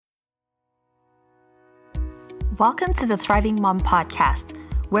Welcome to the Thriving Mom Podcast,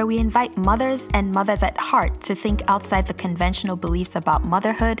 where we invite mothers and mothers at heart to think outside the conventional beliefs about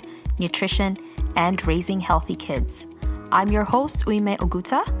motherhood, nutrition, and raising healthy kids. I'm your host, Uime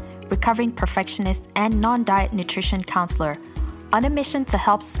Oguta, recovering perfectionist and non-diet nutrition counselor, on a mission to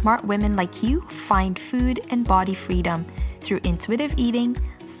help smart women like you find food and body freedom through intuitive eating,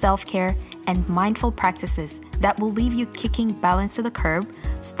 self-care, and mindful practices that will leave you kicking balance to the curb,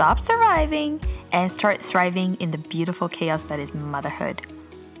 stop surviving, and start thriving in the beautiful chaos that is motherhood.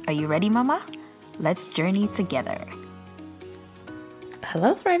 Are you ready, Mama? Let's journey together.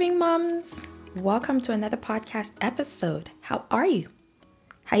 Hello, Thriving Moms. Welcome to another podcast episode. How are you?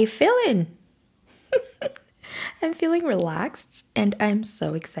 How you feeling? I'm feeling relaxed, and I'm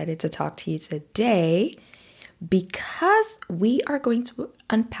so excited to talk to you today because we are going to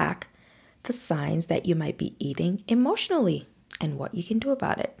unpack the signs that you might be eating emotionally and what you can do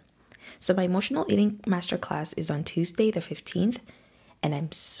about it. So my emotional eating masterclass is on Tuesday the 15th, and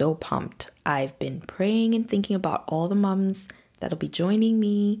I'm so pumped. I've been praying and thinking about all the moms that'll be joining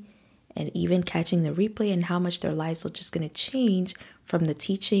me and even catching the replay and how much their lives are just going to change from the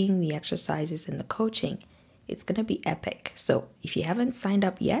teaching, the exercises, and the coaching. It's going to be epic. So if you haven't signed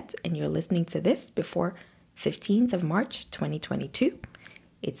up yet and you're listening to this before 15th of March 2022,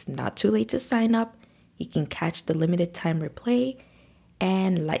 it's not too late to sign up. You can catch the limited time replay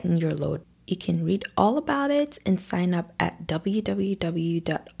and lighten your load. You can read all about it and sign up at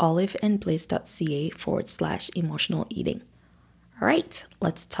www.oliveandbliss.ca/emotional eating. All right,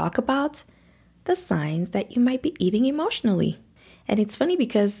 let's talk about the signs that you might be eating emotionally. And it's funny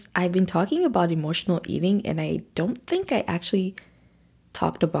because I've been talking about emotional eating and I don't think I actually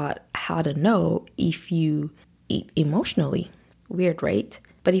talked about how to know if you eat emotionally. Weird, right?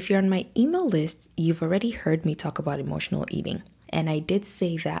 But if you're on my email list, you've already heard me talk about emotional eating. And I did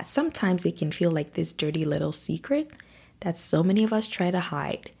say that sometimes it can feel like this dirty little secret that so many of us try to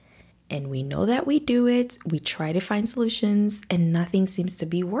hide. And we know that we do it, we try to find solutions, and nothing seems to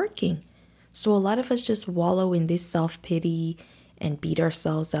be working. So a lot of us just wallow in this self-pity and beat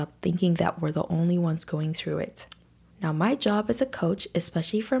ourselves up thinking that we're the only ones going through it. Now, my job as a coach,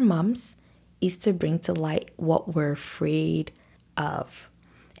 especially for moms, is to bring to light what we're afraid of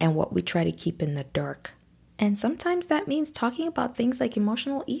and what we try to keep in the dark. And sometimes that means talking about things like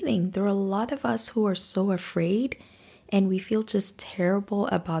emotional eating. There are a lot of us who are so afraid and we feel just terrible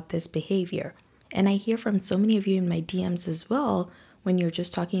about this behavior. And I hear from so many of you in my DMs as well when you're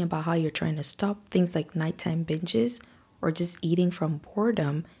just talking about how you're trying to stop things like nighttime binges or just eating from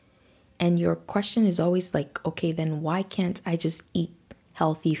boredom. And your question is always like, okay, then why can't I just eat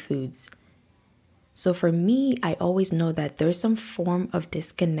healthy foods? So for me, I always know that there's some form of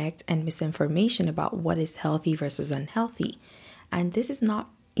disconnect and misinformation about what is healthy versus unhealthy. And this is not,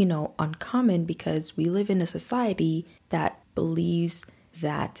 uncommon because we live in a society that believes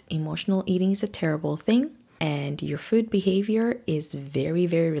that emotional eating is a terrible thing and your food behavior is very,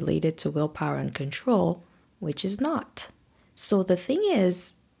 very related to willpower and control, which is not. So the thing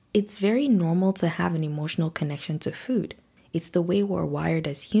is, it's very normal to have an emotional connection to food. It's the way we're wired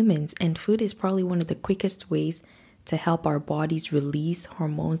as humans, and food is probably one of the quickest ways to help our bodies release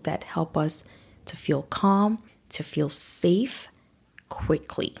hormones that help us to feel calm, to feel safe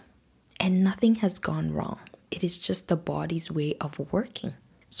quickly. And nothing has gone wrong. It is just the body's way of working.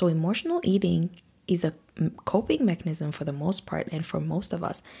 So emotional eating is a coping mechanism for the most part and for most of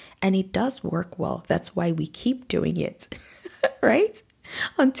us. And it does work well. That's why we keep doing it, right?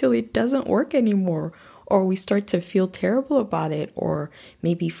 Until it doesn't work anymore. Or we start to feel terrible about it, or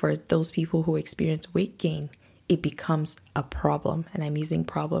maybe for those people who experience weight gain, it becomes a problem. And I'm using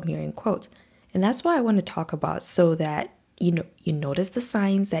problem here in quotes. And that's why I want to talk about so that you notice the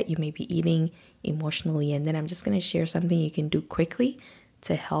signs that you may be eating emotionally. And then I'm just going to share something you can do quickly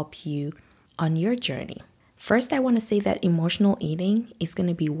to help you on your journey. First, I want to say that emotional eating is going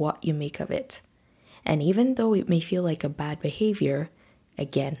to be what you make of it. And even though it may feel like a bad behavior,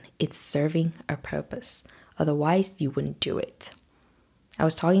 again, it's serving a purpose. Otherwise, you wouldn't do it. I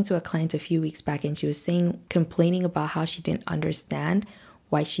was talking to a client a few weeks back and she was complaining about how she didn't understand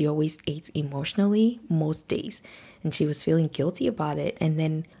why she always ate emotionally most days. And she was feeling guilty about it. And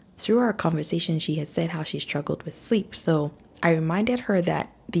then through our conversation, she had said how she struggled with sleep. So I reminded her that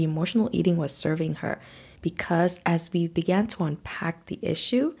the emotional eating was serving her because as we began to unpack the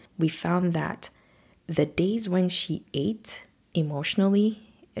issue, we found that the days when she ate emotionally,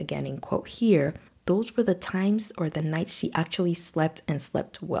 again in quote here, those were the times or the nights she actually slept and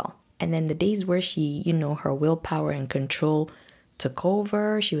slept well. And then the days where she, her willpower and control took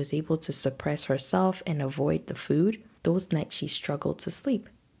over, she was able to suppress herself and avoid the food, those nights she struggled to sleep.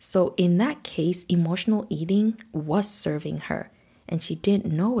 So in that case, emotional eating was serving her and she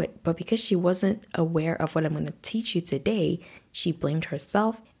didn't know it. But because she wasn't aware of what I'm going to teach you today, she blamed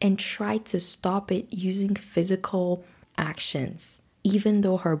herself and tried to stop it using physical actions, even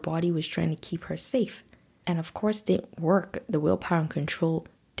though her body was trying to keep her safe. And of course, didn't work. The willpower and control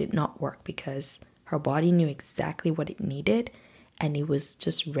did not work because her body knew exactly what it needed and it was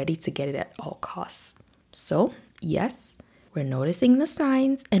just ready to get it at all costs. So, yes, we're noticing the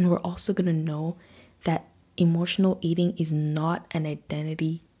signs, and we're also going to know that emotional eating is not an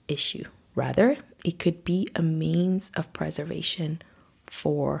identity issue. Rather, it could be a means of preservation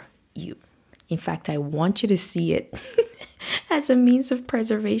for you. In fact, I want you to see it as a means of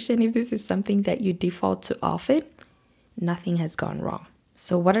preservation. If this is something that you default to often, nothing has gone wrong.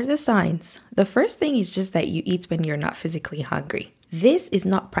 So what are the signs? The first thing is just that you eat when you're not physically hungry. This is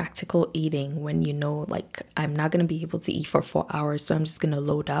not practical eating when you know, like, I'm not going to be able to eat for 4 hours, so I'm just going to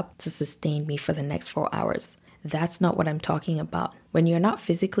load up to sustain me for the next 4 hours. That's not what I'm talking about. When you're not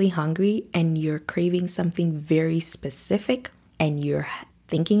physically hungry and you're craving something very specific and you're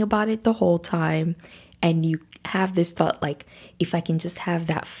thinking about it the whole time and you have this thought like, if I can just have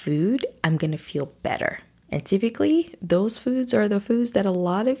that food, I'm going to feel better. And typically, those foods are the foods that a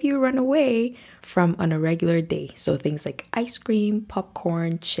lot of you run away from on a regular day. So things like ice cream,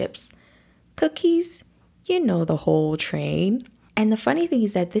 popcorn, chips, cookies, you know the whole train. And the funny thing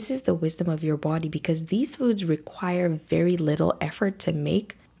is that this is the wisdom of your body because these foods require very little effort to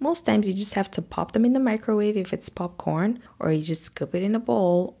make. Most times you just have to pop them in the microwave if it's popcorn, or you just scoop it in a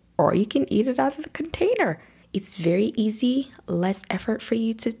bowl, or you can eat it out of the container. It's very easy, less effort for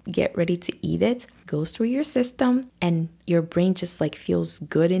you to get ready to eat it. Goes through your system and your brain just like feels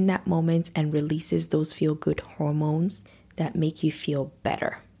good in that moment and releases those feel good hormones that make you feel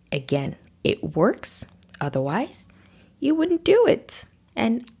better. Again, it works. Otherwise, you wouldn't do it.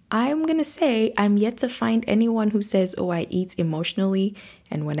 And I'm going to say I'm yet to find anyone who says, oh, I eat emotionally.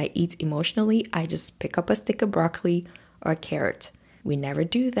 And when I eat emotionally, I just pick up a stick of broccoli or a carrot. We never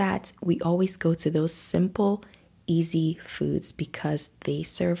do that. We always go to those simple, easy foods because they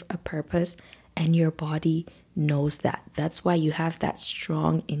serve a purpose and your body knows that. That's why you have that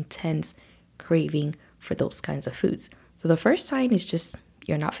strong, intense craving for those kinds of foods. So the first sign is just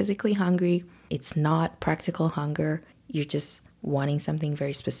you're not physically hungry. It's not practical hunger. You're just wanting something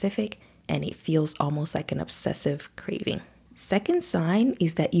very specific and it feels almost like an obsessive craving. Second sign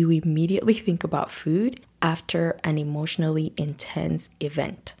is that you immediately think about food after an emotionally intense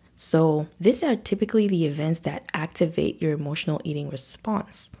event. So these are typically the events that activate your emotional eating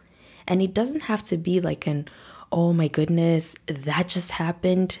response. And it doesn't have to be like an, oh my goodness, that just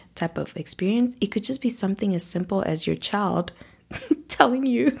happened type of experience. It could just be something as simple as your child telling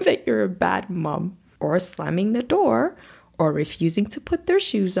you that you're a bad mom, or slamming the door, or refusing to put their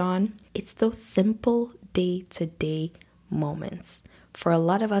shoes on. It's those simple day-to-day moments. For a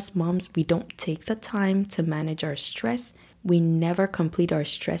lot of us moms, we don't take the time to manage our stress. We never complete our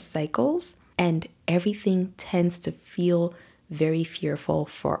stress cycles, and everything tends to feel very fearful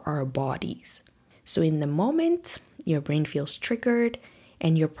for our bodies. So in the moment, your brain feels triggered,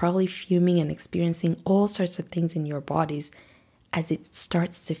 and you're probably fuming and experiencing all sorts of things in your bodies as it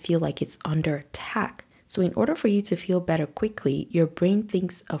starts to feel like it's under attack. So in order for you to feel better quickly, your brain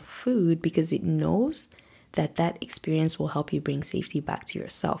thinks of food because it knows that experience will help you bring safety back to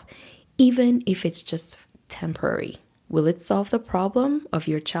yourself, even if it's just temporary. Will it solve the problem of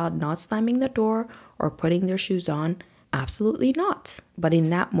your child not slamming the door or putting their shoes on? Absolutely not. But in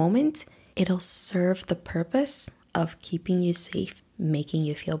that moment, it'll serve the purpose of keeping you safe, making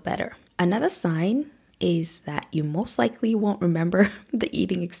you feel better. Another sign is that you most likely won't remember the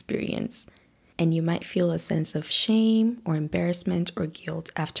eating experience, and you might feel a sense of shame or embarrassment or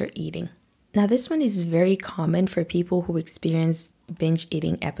guilt after eating. Now, this one is very common for people who experience binge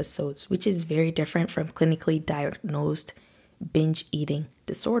eating episodes, which is very different from clinically diagnosed binge eating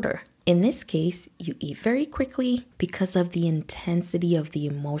disorder. In this case, you eat very quickly because of the intensity of the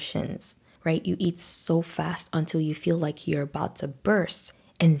emotions, right? You eat so fast until you feel like you're about to burst.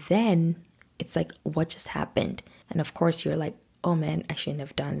 And then it's like, what just happened? And of course, you're like, oh man, I shouldn't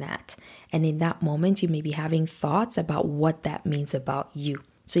have done that. And in that moment, you may be having thoughts about what that means about you.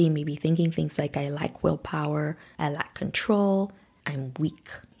 So you may be thinking things like, I lack willpower, I lack control, I'm weak,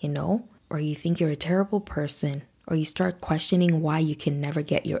 or you think you're a terrible person, or you start questioning why you can never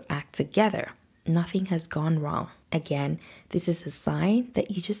get your act together. Nothing has gone wrong. Again, this is a sign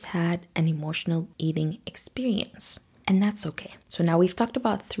that you just had an emotional eating experience. And that's okay. So now we've talked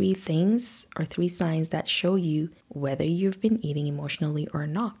about 3 things or 3 signs that show you whether you've been eating emotionally or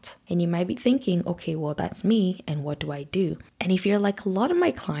not. And you might be thinking, okay, well, that's me, and what do I do? And if you're like a lot of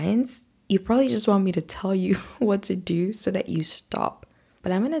my clients, you probably just want me to tell you what to do so that you stop.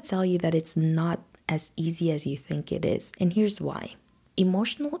 But I'm going to tell you that it's not as easy as you think it is. And here's why.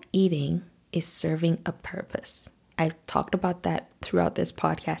 Emotional eating is serving a purpose. I've talked about that throughout this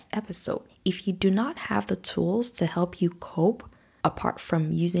podcast episode. If you do not have the tools to help you cope apart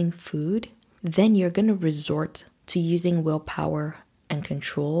from using food, then you're going to resort to using willpower and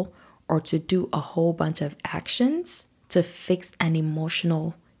control, or to do a whole bunch of actions to fix an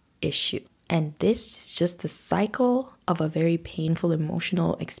emotional issue. And this is just the cycle of a very painful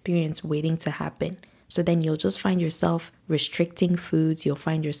emotional experience waiting to happen. So then you'll just find yourself restricting foods, you'll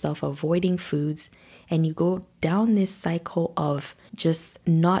find yourself avoiding foods, and you go down this cycle of just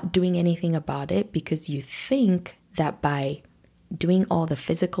not doing anything about it because you think that by doing all the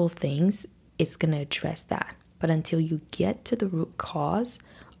physical things, it's going to address that. But until you get to the root cause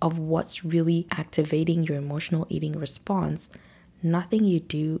of what's really activating your emotional eating response, nothing you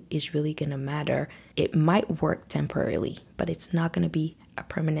do is really going to matter. It might work temporarily, but it's not going to be a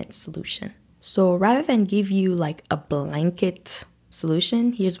permanent solution. So rather than give you like a blanket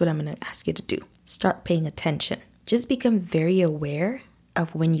solution, here's what I'm going to ask you to do. Start paying attention. Just become very aware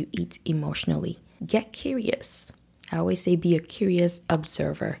of when you eat emotionally. Get curious. I always say be a curious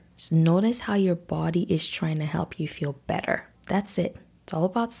observer. Just notice how your body is trying to help you feel better. That's it. It's all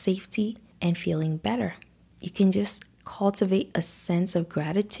about safety and feeling better. You can just cultivate a sense of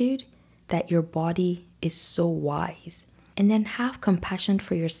gratitude that your body is so wise. And then have compassion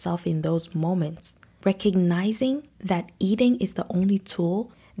for yourself in those moments. Recognizing that eating is the only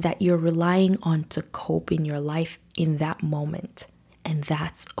tool that you're relying on to cope in your life in that moment. And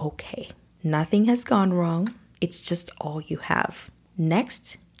that's okay. Nothing has gone wrong. It's just all you have.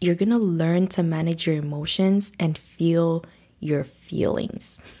 Next, you're going to learn to manage your emotions and feel your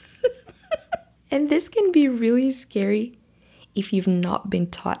feelings. And this can be really scary if you've not been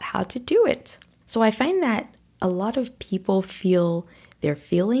taught how to do it. So I find that a lot of people feel their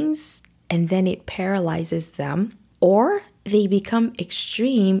feelings and then it paralyzes them, or they become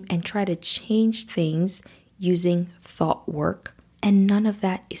extreme and try to change things using thought work, and none of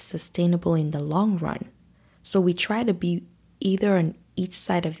that is sustainable in the long run. So we try to be either on each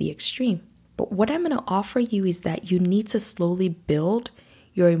side of the extreme. But what I'm going to offer you is that you need to slowly build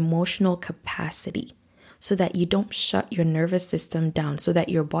your emotional capacity so that you don't shut your nervous system down, so that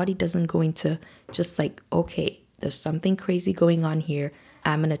your body doesn't go into just like, okay, there's something crazy going on here,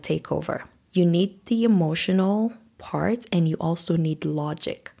 I'm going to take over. You need the emotional part and you also need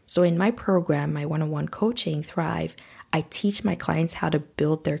logic. So in my program, my one-on-one coaching, Thrive, I teach my clients how to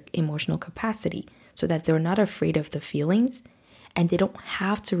build their emotional capacity so that they're not afraid of the feelings and they don't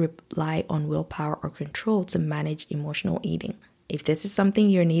have to rely on willpower or control to manage emotional eating. If this is something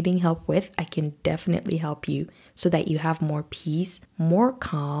you're needing help with, I can definitely help you so that you have more peace, more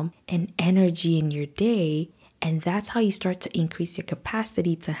calm, and energy in your day. And that's how you start to increase your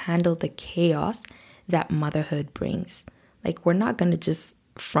capacity to handle the chaos that motherhood brings. Like, we're not going to just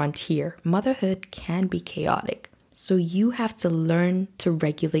front here. Motherhood can be chaotic. So you have to learn to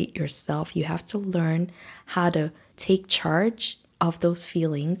regulate yourself. You have to learn how to take charge of those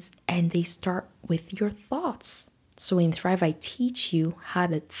feelings, and they start with your thoughts. So in Thrive, I teach you how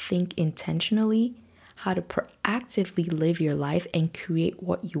to think intentionally, how to proactively live your life and create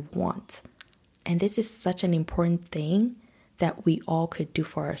what you want. And this is such an important thing that we all could do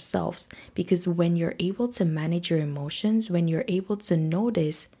for ourselves, because when you're able to manage your emotions, when you're able to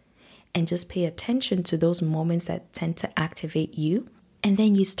notice and just pay attention to those moments that tend to activate you, and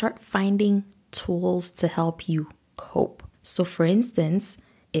then you start finding tools to help you cope. So for instance,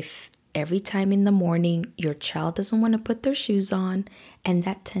 if every time in the morning your child doesn't want to put their shoes on and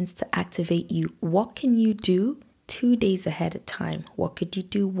that tends to activate you, what can you do 2 days ahead of time? What could you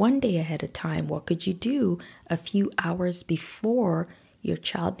do 1 day ahead of time? What could you do a few hours before your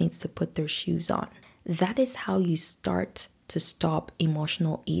child needs to put their shoes on? That is how you start to stop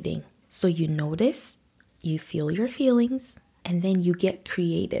emotional eating. So you notice, you feel your feelings, and then you get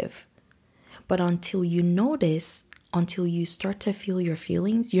creative. But until you notice, until you start to feel your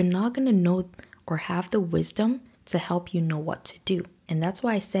feelings, you're not going to know or have the wisdom to help you know what to do. And that's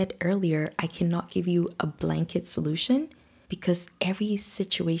why I said earlier, I cannot give you a blanket solution because every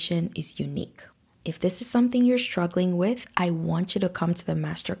situation is unique. If this is something you're struggling with, I want you to come to the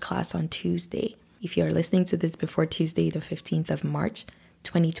masterclass on Tuesday. If you're listening to this before Tuesday, the 15th of March,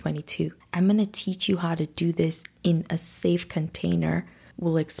 2022, I'm going to teach you how to do this in a safe container.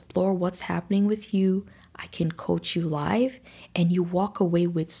 We'll explore what's happening with you, I can coach you live, and you walk away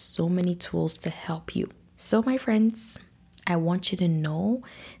with so many tools to help you. So, my friends, I want you to know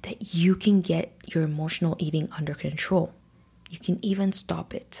that you can get your emotional eating under control. You can even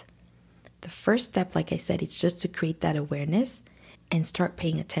stop it. The first step, like I said, is just to create that awareness and start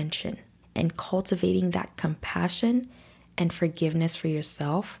paying attention and cultivating that compassion and forgiveness for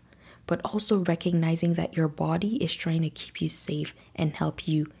yourself, but also recognizing that your body is trying to keep you safe and help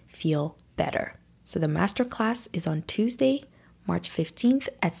you feel better. So the masterclass is on Tuesday, March 15th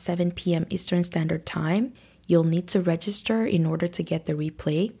at 7 p.m. Eastern Standard Time. You'll need to register in order to get the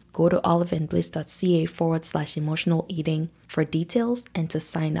replay. Go to oliveandbliss.ca/emotional eating for details and to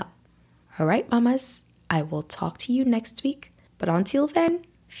sign up. All right, mamas, I will talk to you next week. But until then,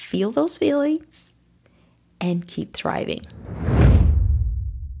 feel those feelings and keep thriving.